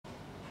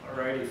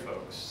Alrighty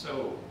folks,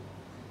 so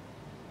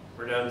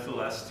we're down to the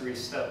last 3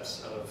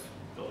 steps of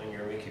building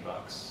your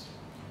MakiBox.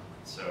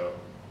 So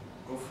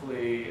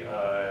hopefully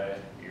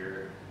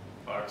your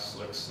box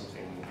looks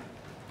something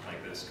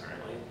like this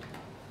currently.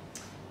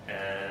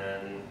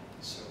 And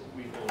so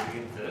we will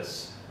need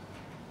this.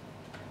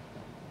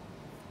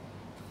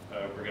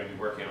 We're going to be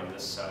working on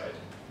this side.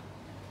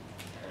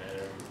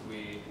 And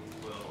we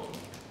will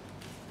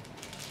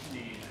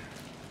need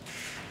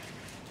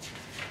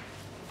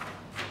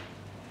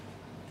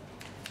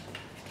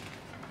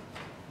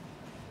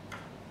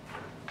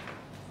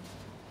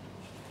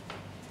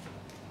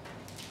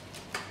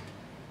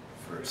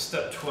for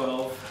step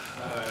 12,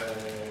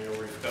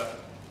 we've got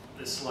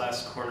this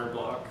last corner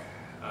block.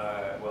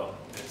 Well,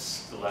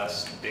 it's the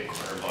last big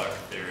corner block.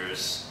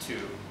 There's 2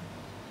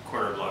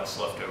 corner blocks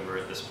left over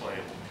at this point.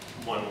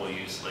 One we'll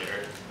use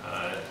later,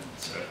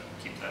 so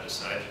keep that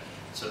aside.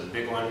 So the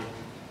big one,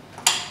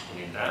 we'll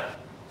need that.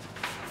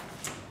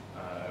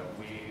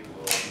 We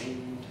will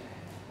need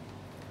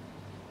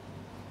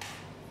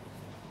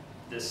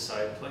this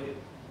side plate.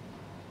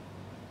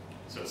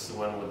 So it's the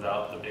one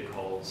without the big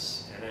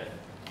holes in it.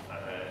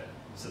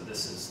 So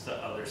this is the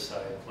other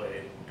side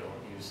plate.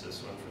 Don't use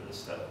this one for this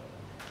step.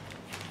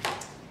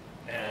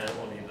 And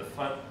we'll need the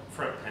front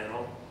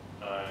panel.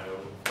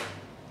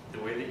 The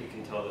way that you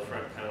can tell the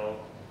front panel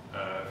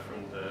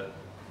from the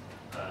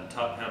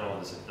top panel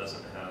is it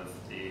doesn't have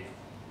the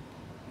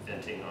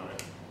venting on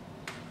it.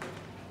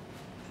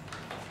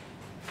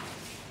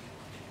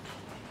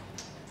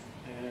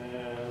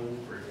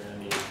 And we're going to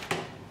need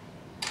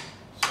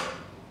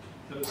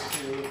those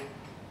 2,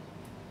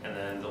 and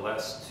then the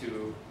last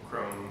 2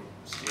 chrome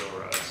steel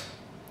rods.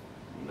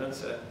 And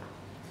that's it.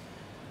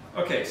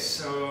 Okay,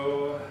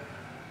 so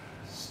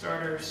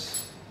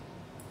starters.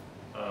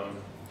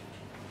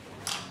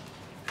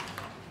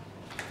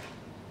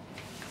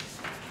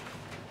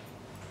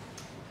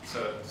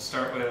 So to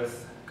start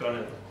with, going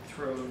to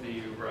throw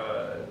the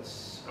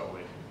rods. Oh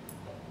wait.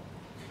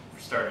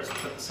 For starters,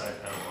 put the side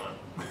panel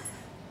on.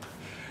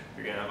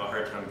 You're going to have a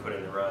hard time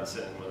putting the rods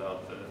in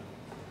without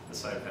the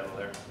side panel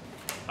there.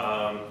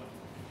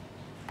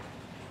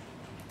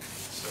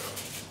 So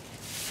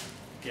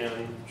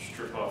again,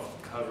 strip off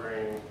the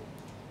covering.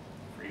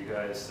 For you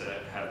guys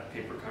that have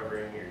paper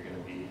covering, you're going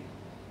to be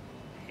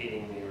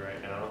hating me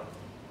right now.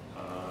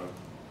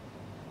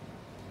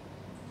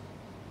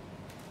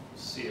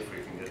 See if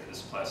we can get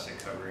this plastic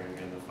covering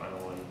in the final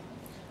one.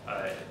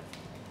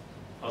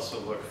 Also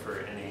look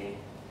for any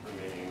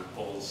remaining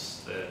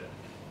holes that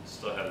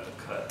still have the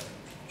cut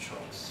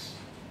chunks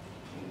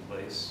in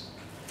place.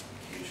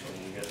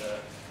 Occasionally you get that.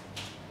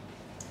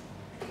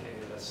 Okay,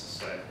 that's the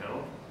side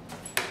panel.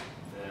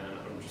 And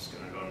I'm just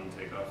going to go and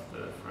take off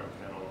the front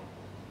panel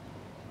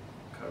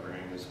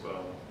covering as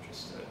well,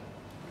 just to do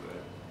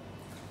it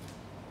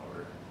while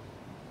we're in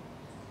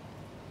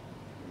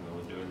the middle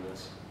of doing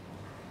this.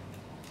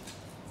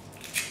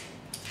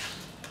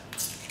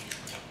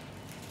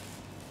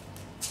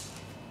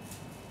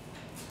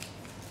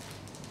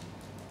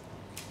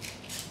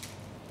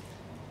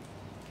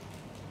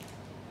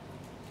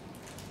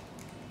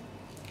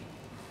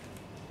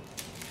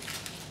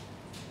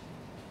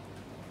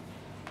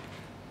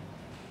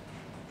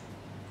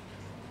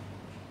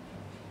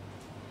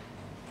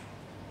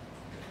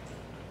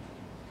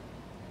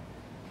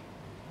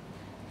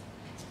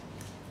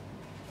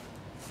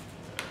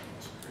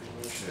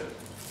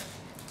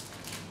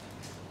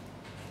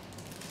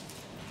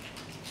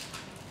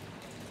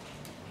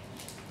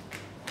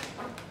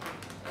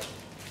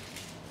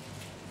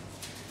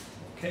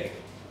 Okay,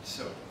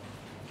 so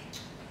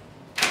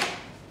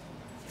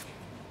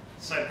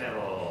side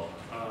panel.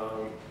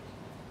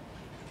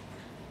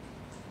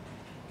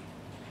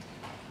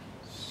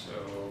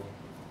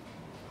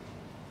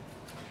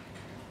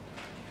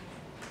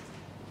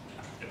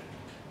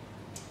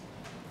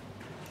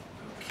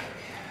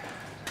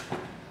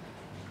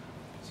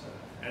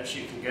 As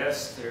you can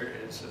guess, there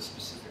is a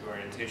specific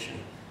orientation.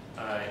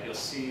 You'll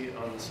see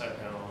on the side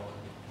panel,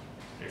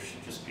 there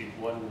should just be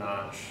 1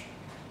 notch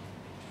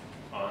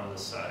on the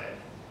side.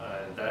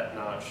 That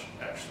notch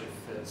actually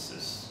fits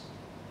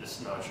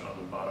this notch on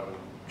the bottom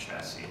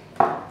chassis.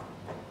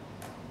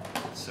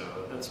 So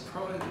that's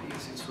probably the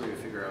easiest way to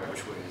figure out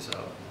which way is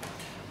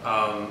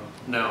up.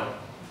 Now,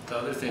 the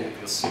other thing that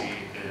you'll see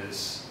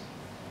is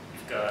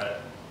you've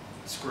got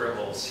square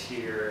holes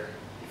here,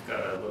 you've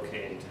got a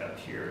locating tab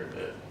here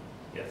that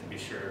you have to be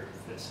sure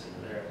fits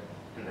in there.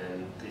 And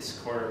then these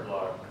corner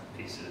block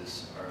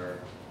pieces are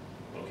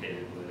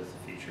located with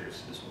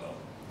features as well.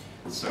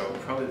 So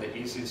probably the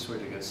easiest way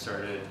to get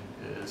started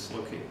is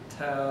locate the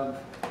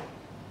tab,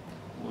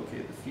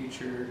 locate the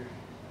feature,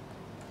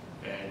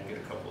 and get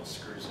a couple of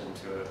screws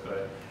into it.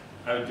 But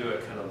I would do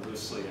it kind of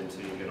loosely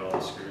until you get all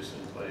the screws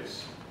in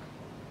place.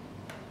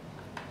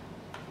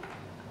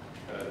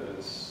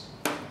 Because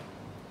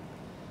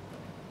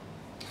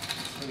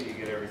until you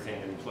get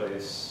everything in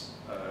place,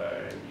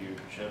 you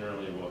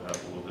generally will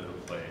have a little bit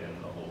of play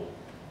in the whole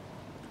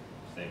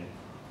thing.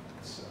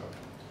 So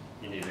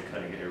you need to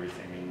kind of get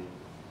everything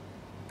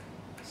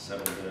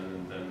settled in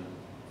and then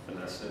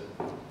finesse it.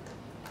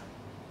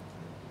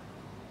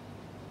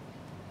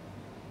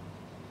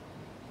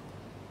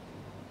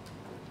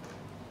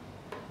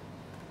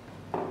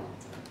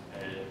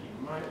 And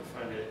you might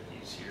find it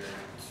easier to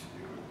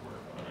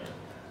work on it.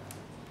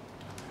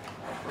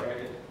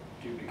 Right?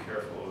 Do be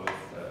careful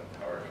with that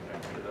power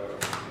connector though,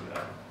 if you do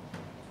that.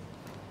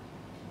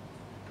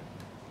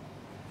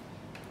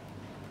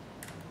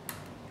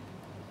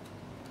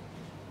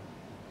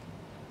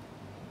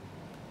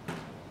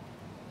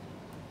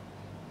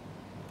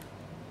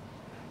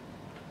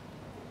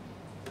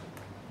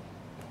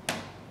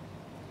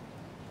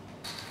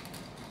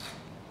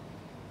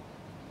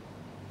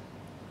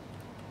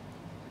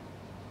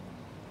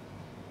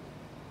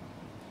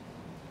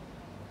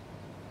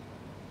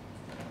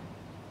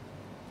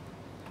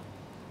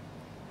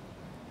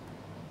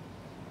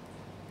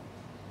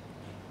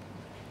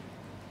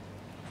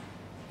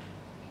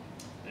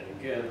 And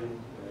again,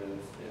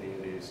 with any of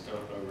these, don't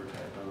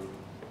over-type them.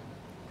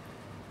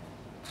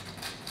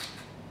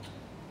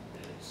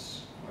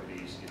 It's quite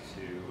easy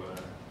to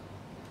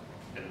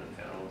pin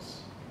the panels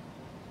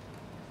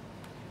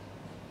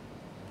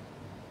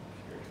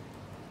if you're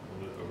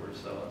going to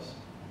overzealous.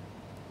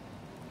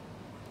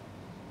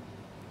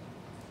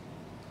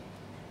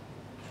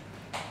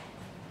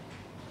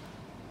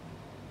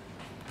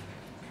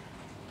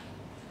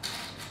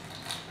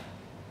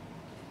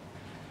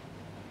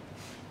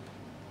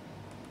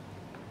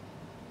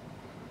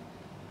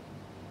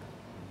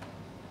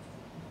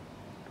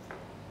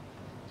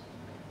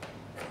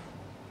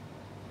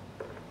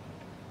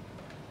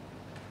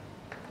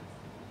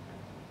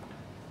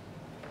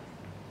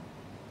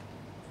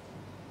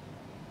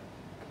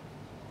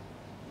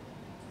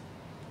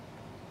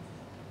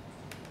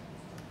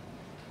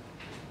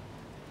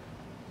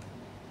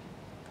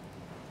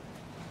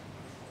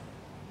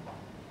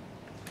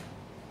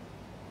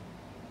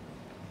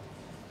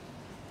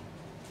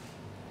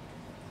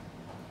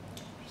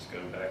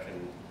 Going back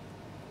and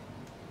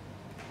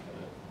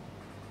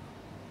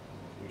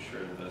make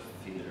sure the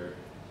feet are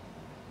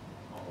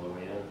all the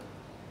way in.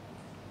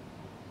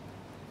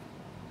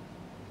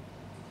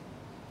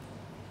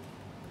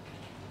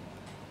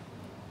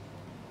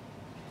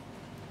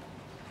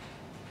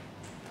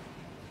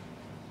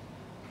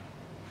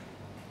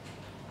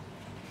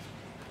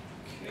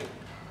 Okay.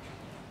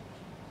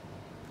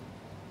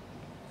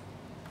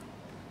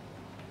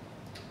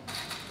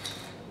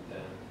 And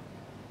then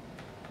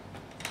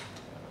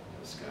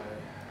this guy.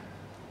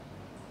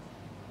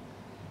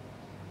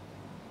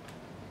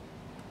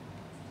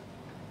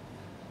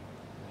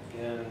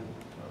 Again,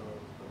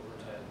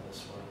 over tighten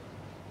this one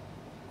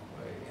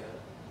way again.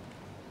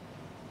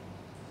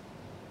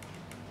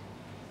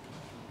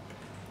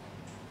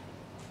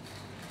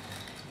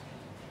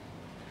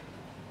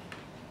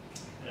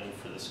 And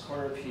for this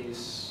corner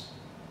piece,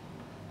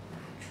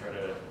 try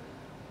to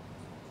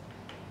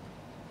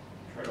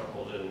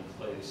hold it in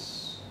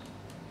place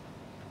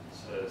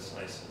so that it's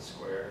nice and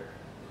square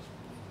as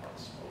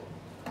possible.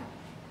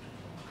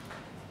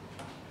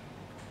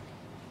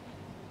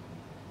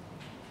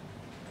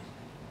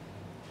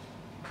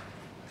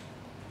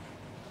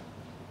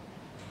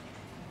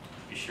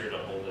 Be sure to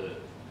hold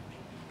it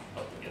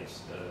up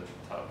against the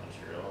top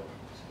material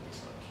so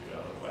it's not too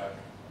out of whack.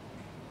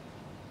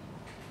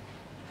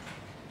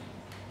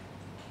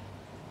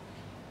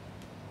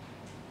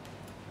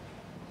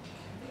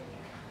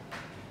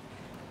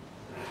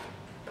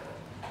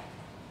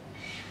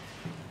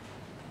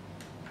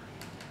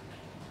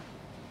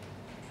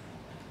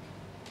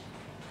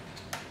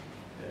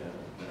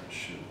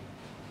 Should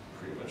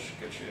pretty much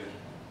get you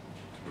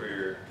to where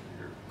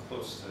you're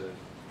close to the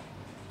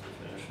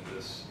finish of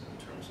this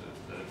in terms of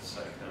the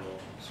side panel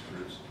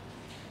screws.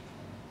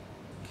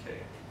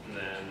 Okay, and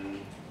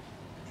then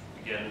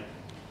again,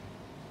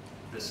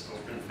 this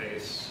open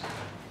face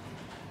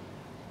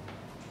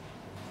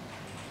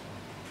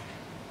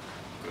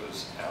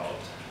goes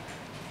out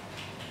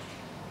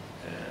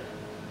and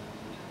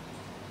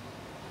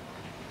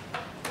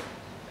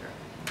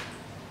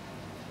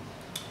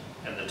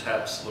and the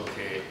taps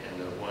locate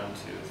into 1, 2,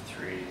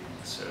 3,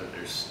 so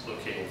there's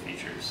locating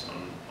features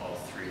on all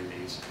 3 of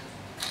these.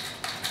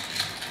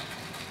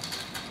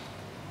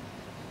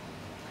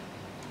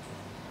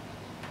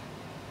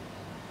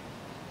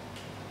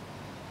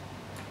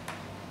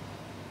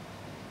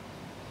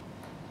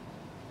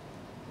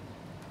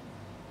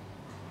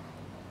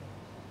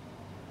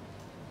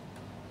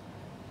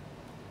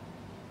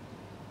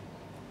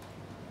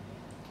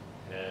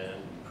 And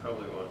you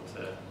probably want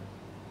to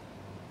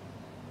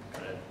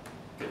kind of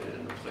get it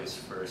into place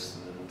first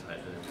and then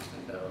tighten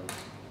everything down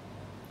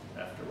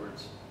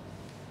afterwards.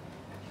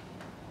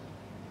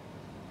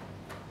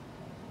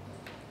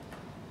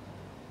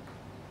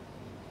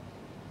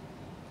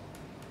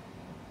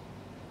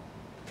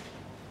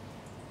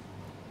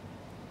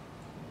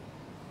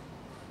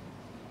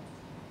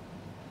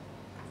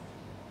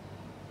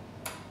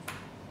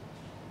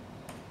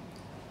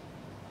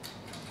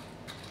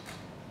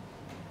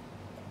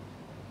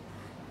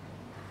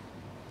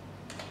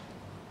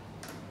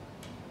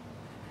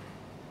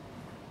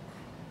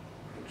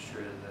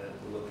 sure that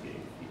the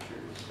locating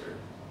features are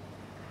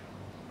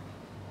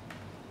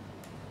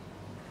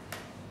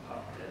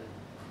popped in.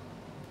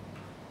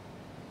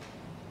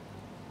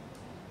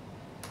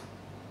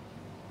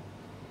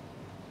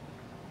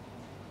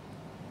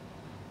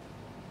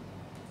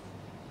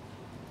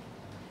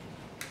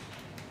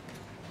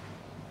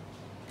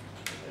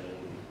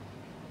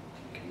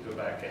 Go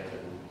back in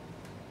and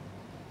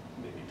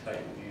maybe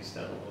tighten these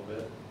down a little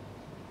bit.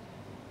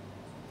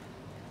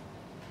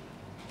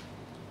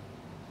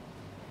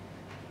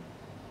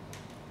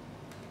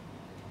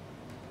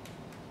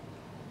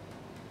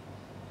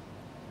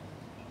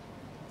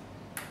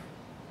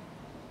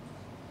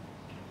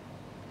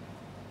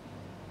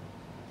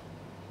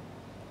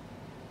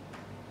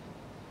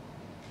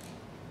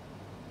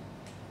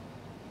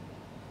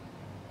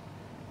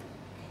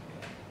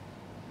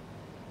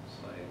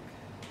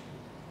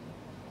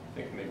 I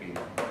think maybe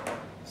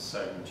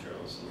side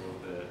material is a little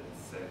bit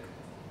thick,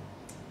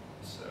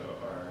 so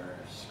our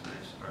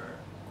screws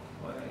aren't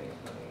quite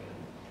going in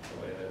the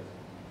way that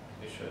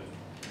they should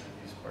in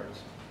these parts.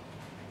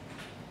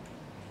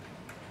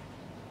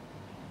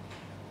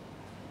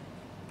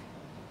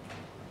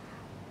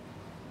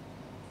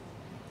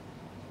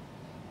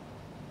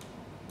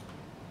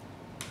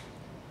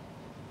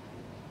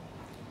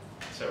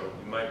 So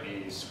we might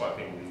be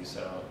swapping these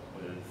out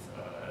with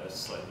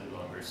slightly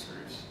longer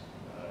screws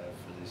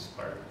for this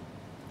part.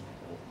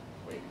 We'll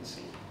wait and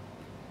see.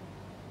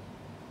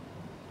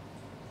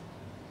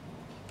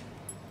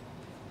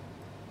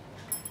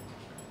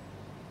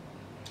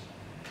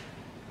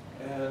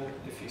 And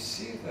if you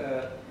see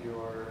that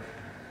your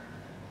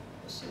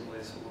assembly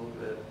is a little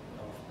bit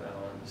off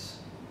balance,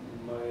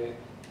 you might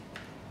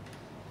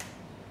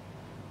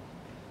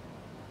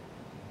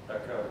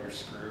back out your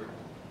screw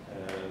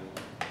and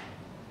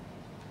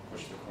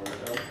push the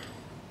corner down.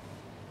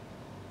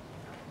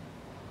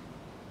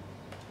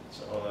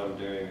 So all I'm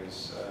doing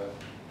is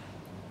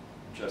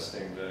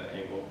adjusting the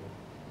angle.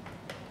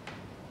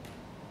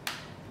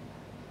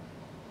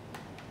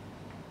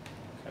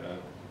 Kind of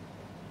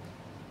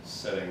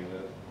setting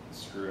the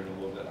screw in a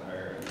little bit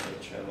higher in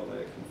the channel that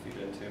it can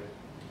feed into.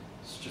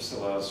 This just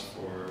allows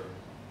for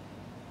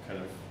kind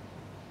of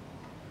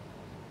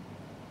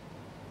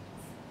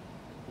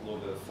a little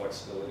bit of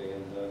flexibility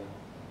in the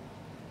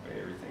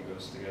way everything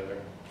goes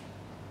together.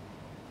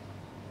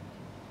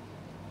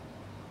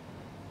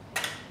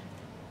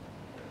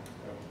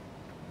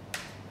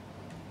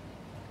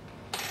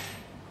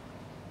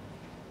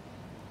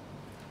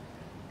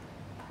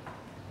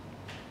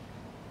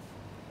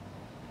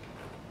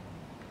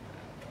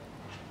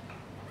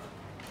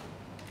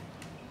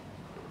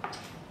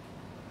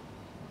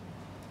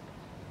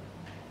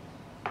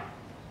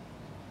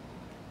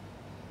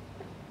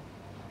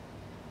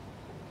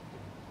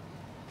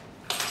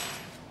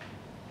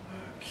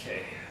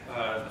 Okay,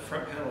 the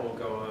front panel will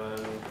go on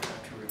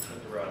after we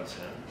put the rods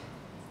in.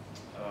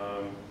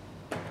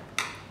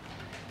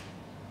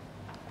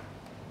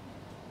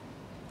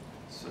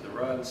 So the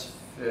rods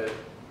fit,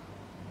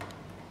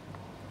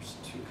 there's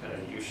two kind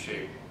of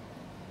U-shaped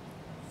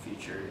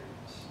features,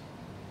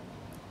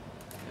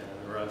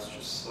 and the rods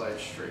just slide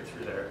straight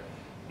through there.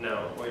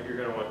 Now, what you're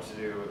going to want to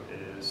do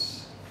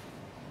is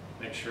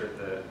make sure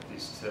that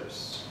these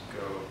tips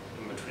go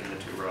in between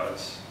the two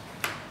rods.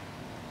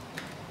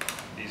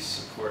 These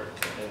support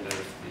the end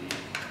of the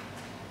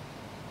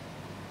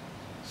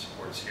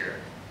supports here.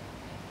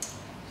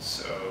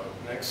 So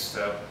next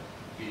step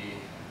would be,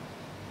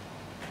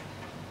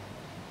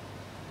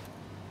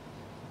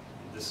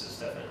 this is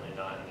definitely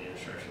not in the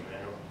instruction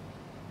manual.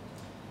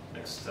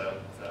 Next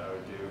step that I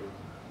would do,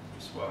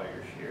 just while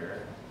you're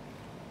here,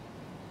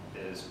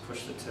 is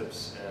push the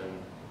tips in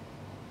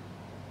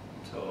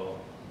until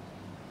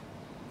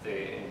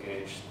they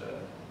engage the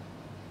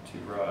two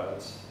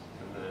rods,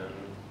 and then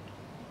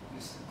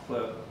use the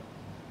clip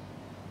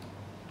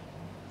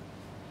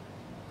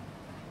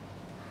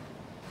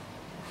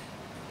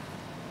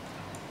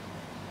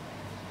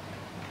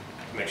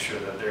to make sure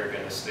that they're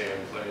going to stay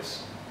in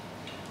place.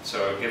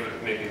 So give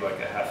it maybe like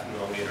a ½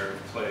 millimeter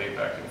play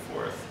back and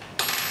forth,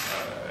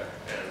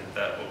 and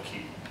that will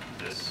keep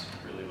this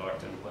really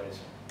locked in place.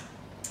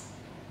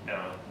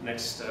 Now,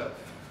 next step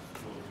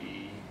will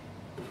be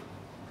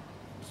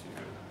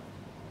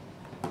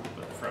to put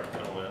the front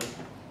panel in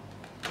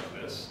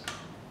like this.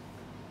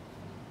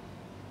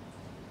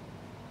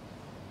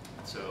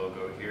 So it'll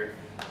go here.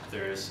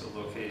 There's a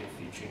locating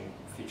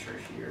feature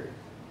here,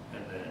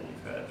 and then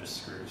you've got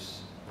just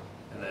screws.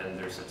 And then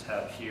there's a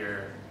tab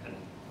here and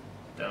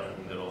down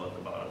in the middle at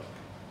the bottom.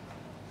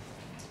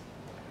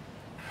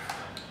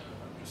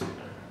 I'm just going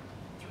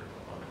to throw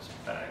it on this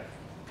bag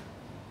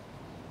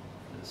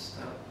for this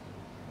step.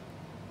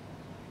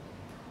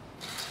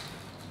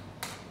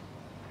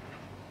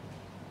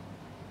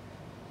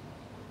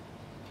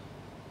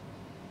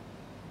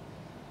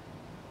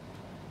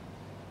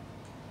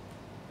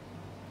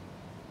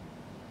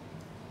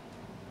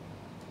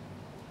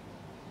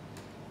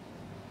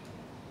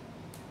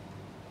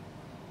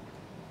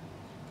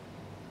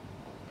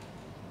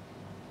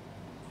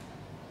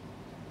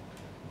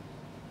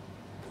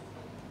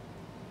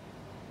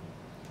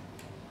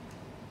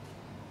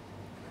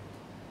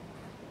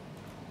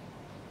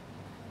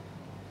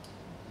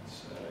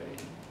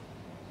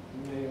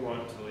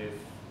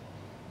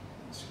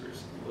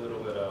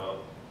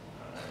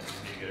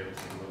 get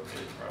everything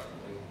located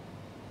properly.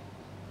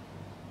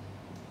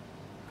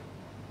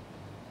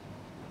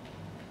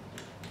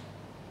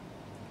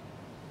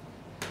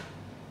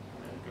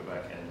 And then go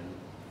back in and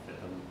fit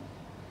them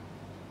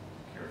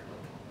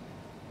carefully.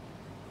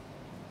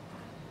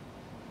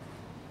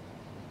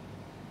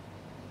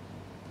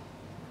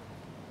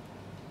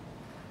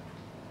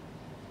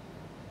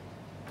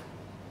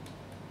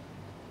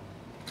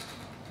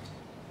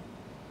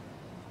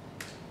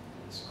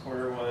 This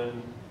corner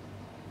one,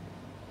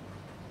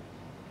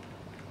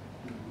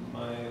 you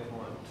might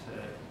want to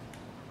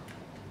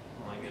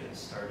only get it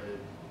started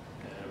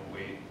and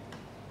wait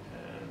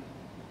and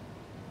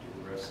do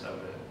the rest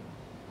of it.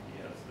 You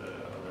have the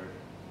other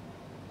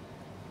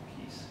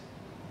piece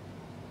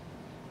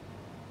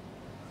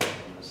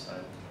on this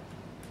side.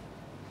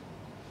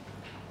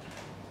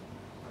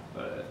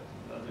 But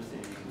the other thing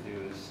you can do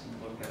is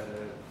look at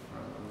it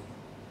from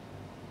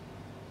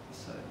the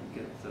side and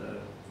get the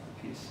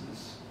pieces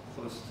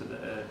close to the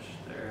edge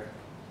there,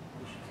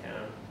 as you can.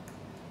 And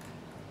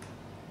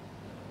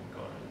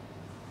go and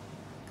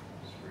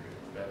screw it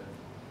in bed.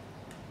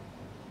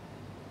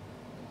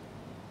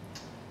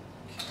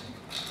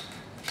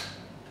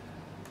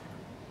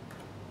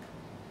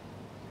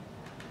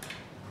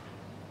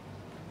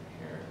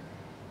 Here.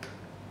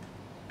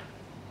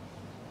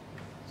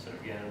 So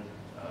again,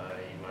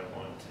 you might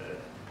want to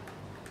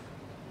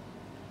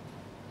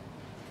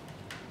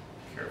be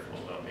careful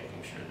about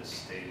making sure this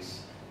stays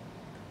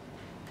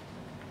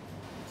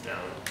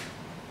down.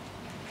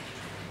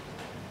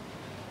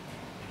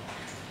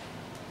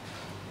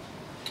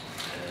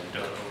 And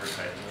don't over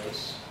tighten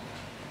those.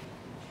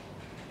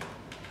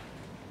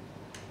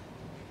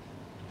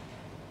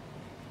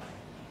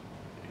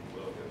 They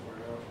will get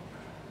worn out.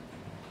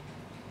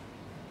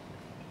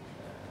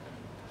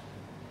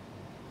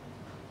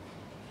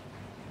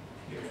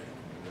 Here,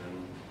 and then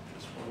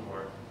just one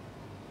more.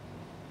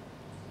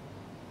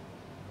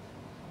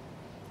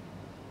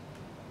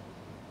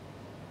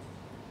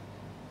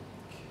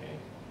 Okay,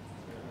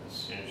 and as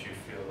soon as you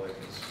feel like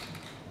it's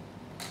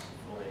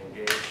fully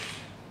engaged,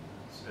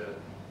 that's it.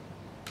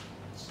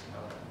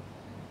 Stop,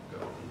 go.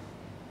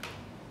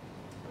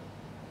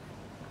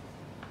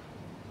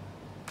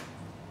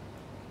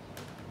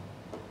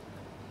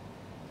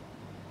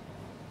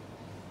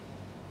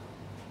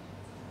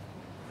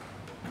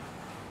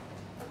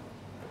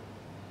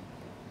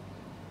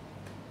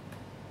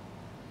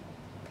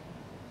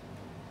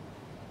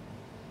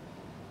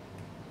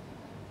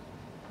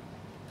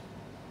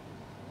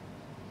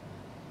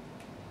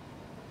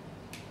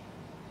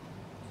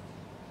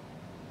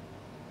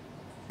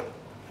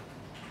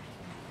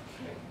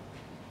 Okay.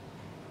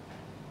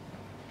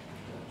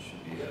 That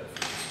should be it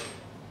for this one.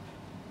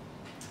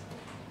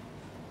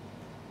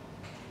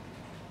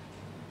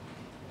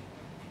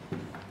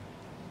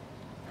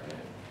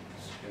 Alright,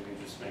 so maybe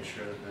just make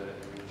sure that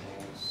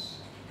everything's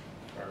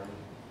firm.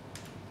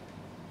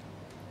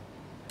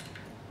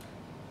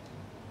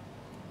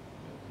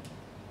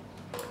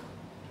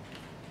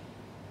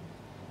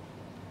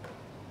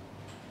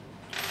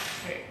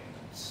 Okay,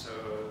 so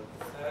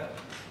that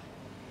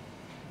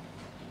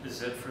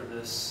is it for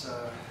this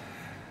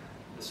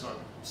this one.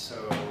 So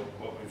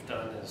what we've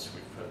done is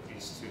we've put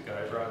these two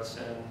guide rods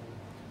in,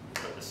 we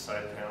put the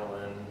side panel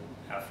in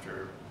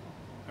after,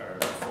 or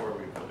before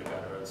we put the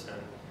guide rods in.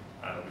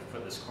 We've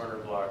put this corner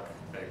block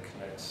that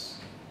connects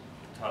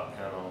the top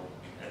panel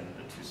and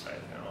the two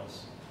side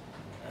panels.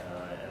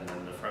 And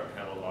then the front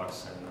panel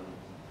locks in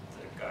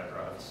the guide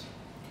rods.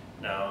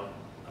 Now,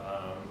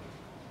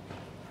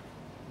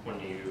 when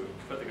you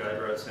put the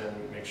guide rods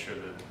in, make sure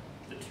that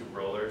the two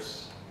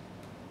rollers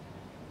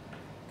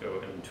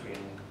go in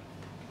between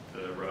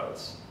the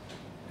rods,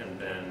 and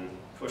then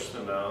push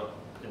them out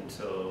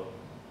until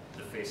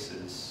the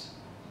faces,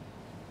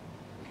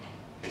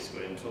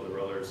 basically until the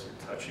rollers are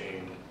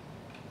touching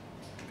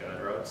the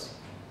guide rods,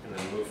 and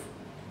then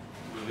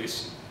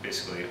release,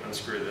 basically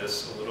unscrew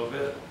this a little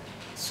bit,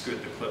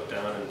 scoot the clip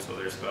down until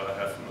there's about a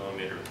 ½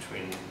 millimeter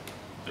between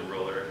the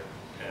roller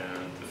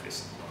and the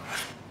face of the block.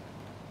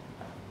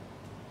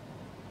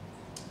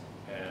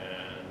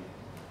 And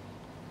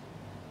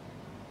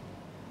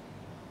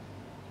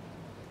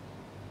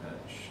that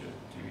should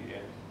do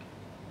it.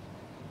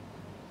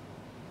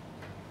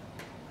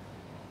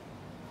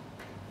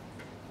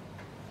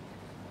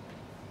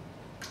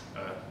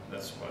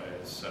 That's why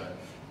it's,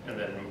 and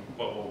then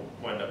what we'll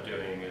wind up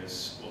doing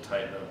is we'll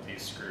tighten up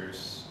these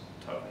screws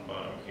top and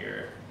bottom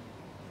here,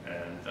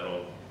 and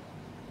that'll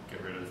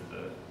get rid of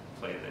the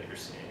play that you're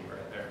seeing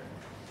right there.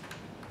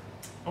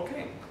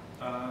 Okay,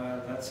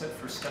 that's it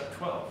for step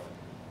 12.